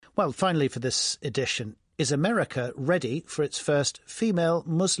Well, finally for this edition, is America ready for its first female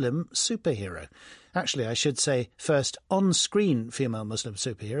Muslim superhero? Actually, I should say first on-screen female Muslim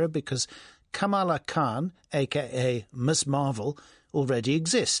superhero, because Kamala Khan, a.k.a. Ms. Marvel, already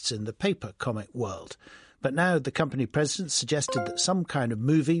exists in the paper comic world. But now the company president suggested that some kind of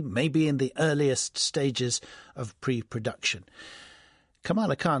movie may be in the earliest stages of pre-production.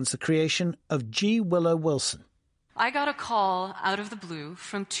 Kamala Khan's the creation of G. Willow Wilson. I got a call out of the blue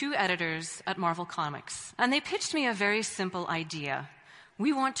from 2 editors at Marvel Comics, and they pitched me a very simple idea.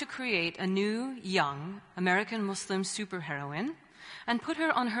 We want to create a new, young American Muslim superheroine and put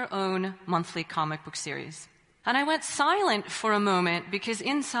her on her own monthly comic book series. And I went silent for a moment because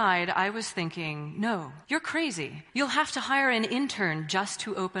inside I was thinking, no, you're crazy. You'll have to hire an intern just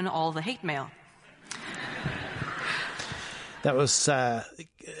to open all the hate mail. That was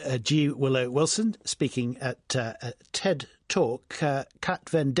G. Willow Wilson speaking at TED Talk. Kat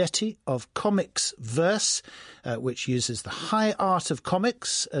Vendetti of ComicsVerse, which uses the high art of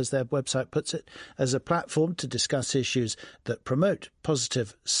comics, as their website puts it, as a platform to discuss issues that promote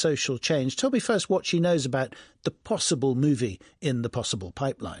positive social change. Tell me first what she knows about the possible movie in the possible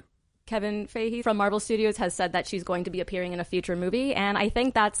pipeline. Kevin Feige from Marvel Studios has said that she's going to be appearing in a future movie, and I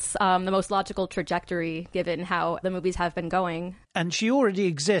think that's the most logical trajectory given how the movies have been going. And she already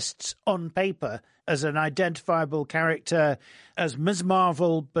exists on paper as an identifiable character, as Ms.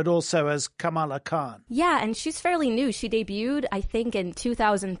 Marvel, but also as Kamala Khan. Yeah, and she's fairly new. She debuted, I think, in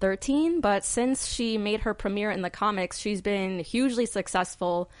 2013, but since she made her premiere in the comics, she's been hugely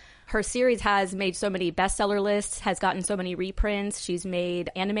successful. Her series has made so many bestseller lists, has gotten so many reprints. She's made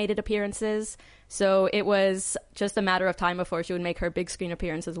animated appearances. So it was just a matter of time before she would make her big screen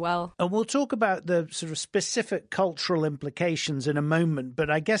appearance as well. And we'll talk about the sort of specific cultural implications in a moment, but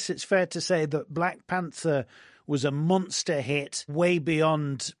I guess it's fair to say that Black Panther was a monster hit way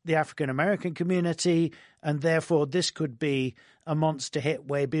beyond the African-American community, and therefore this could be a monster hit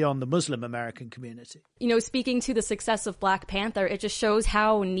way beyond the Muslim American community. You know, speaking to the success of Black Panther, it just shows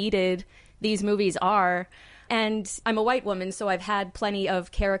how needed these movies are. And I'm a white woman, so I've had plenty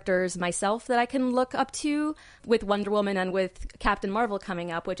of characters myself that I can look up to, with Wonder Woman and with Captain Marvel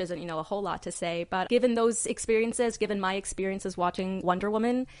coming up, which isn't, a whole lot to say. But given those experiences, given my experiences watching Wonder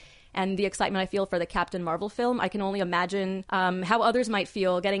Woman and the excitement I feel for the Captain Marvel film, I can only imagine how others might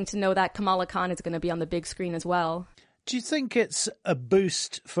feel getting to know that Kamala Khan is going to be on the big screen as well. Do you think it's a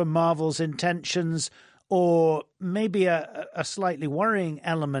boost for Marvel's intentions, or maybe a slightly worrying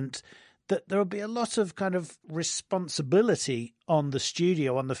element that there will be a lot of kind of responsibility on the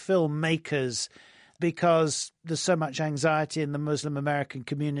studio, on the filmmakers, because there's so much anxiety in the Muslim American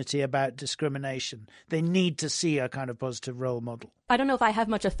community about discrimination? They need to see a kind of positive role model. I don't know if I have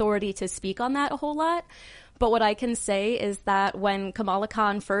much authority to speak on that a whole lot, but what I can say is that when Kamala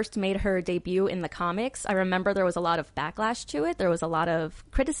Khan first made her debut in the comics, I remember there was a lot of backlash to it. There was a lot of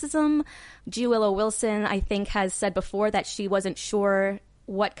criticism. G. Willow Wilson, I think, has said before that she wasn't sure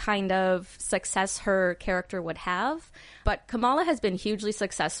what kind of success her character would have. But Kamala has been hugely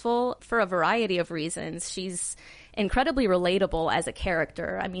successful for a variety of reasons. She's incredibly relatable as a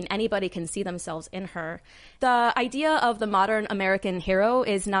character. I mean, anybody can see themselves in her. The idea of the modern American hero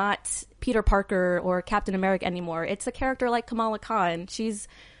is not Peter Parker or Captain America anymore. It's a character like Kamala Khan. She's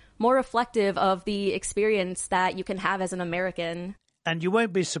more reflective of the experience that you can have as an American. And you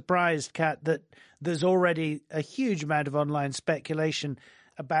won't be surprised, Kat, that there's already a huge amount of online speculation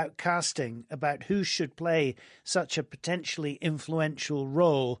about casting, about who should play such a potentially influential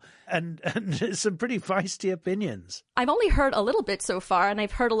role, and some pretty feisty opinions. I've only heard a little bit so far, and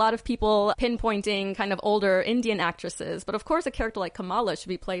I've heard a lot of people pinpointing kind of older Indian actresses. But of course, a character like Kamala should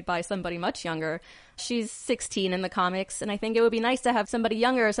be played by somebody much younger. She's 16 in the comics, and I think it would be nice to have somebody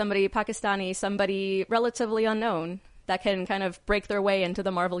younger, somebody Pakistani, somebody relatively unknown that can kind of break their way into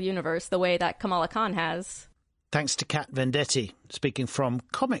the Marvel universe the way that Kamala Khan has. Thanks to Kat Vendetti, speaking from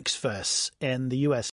ComicsVerse in the US.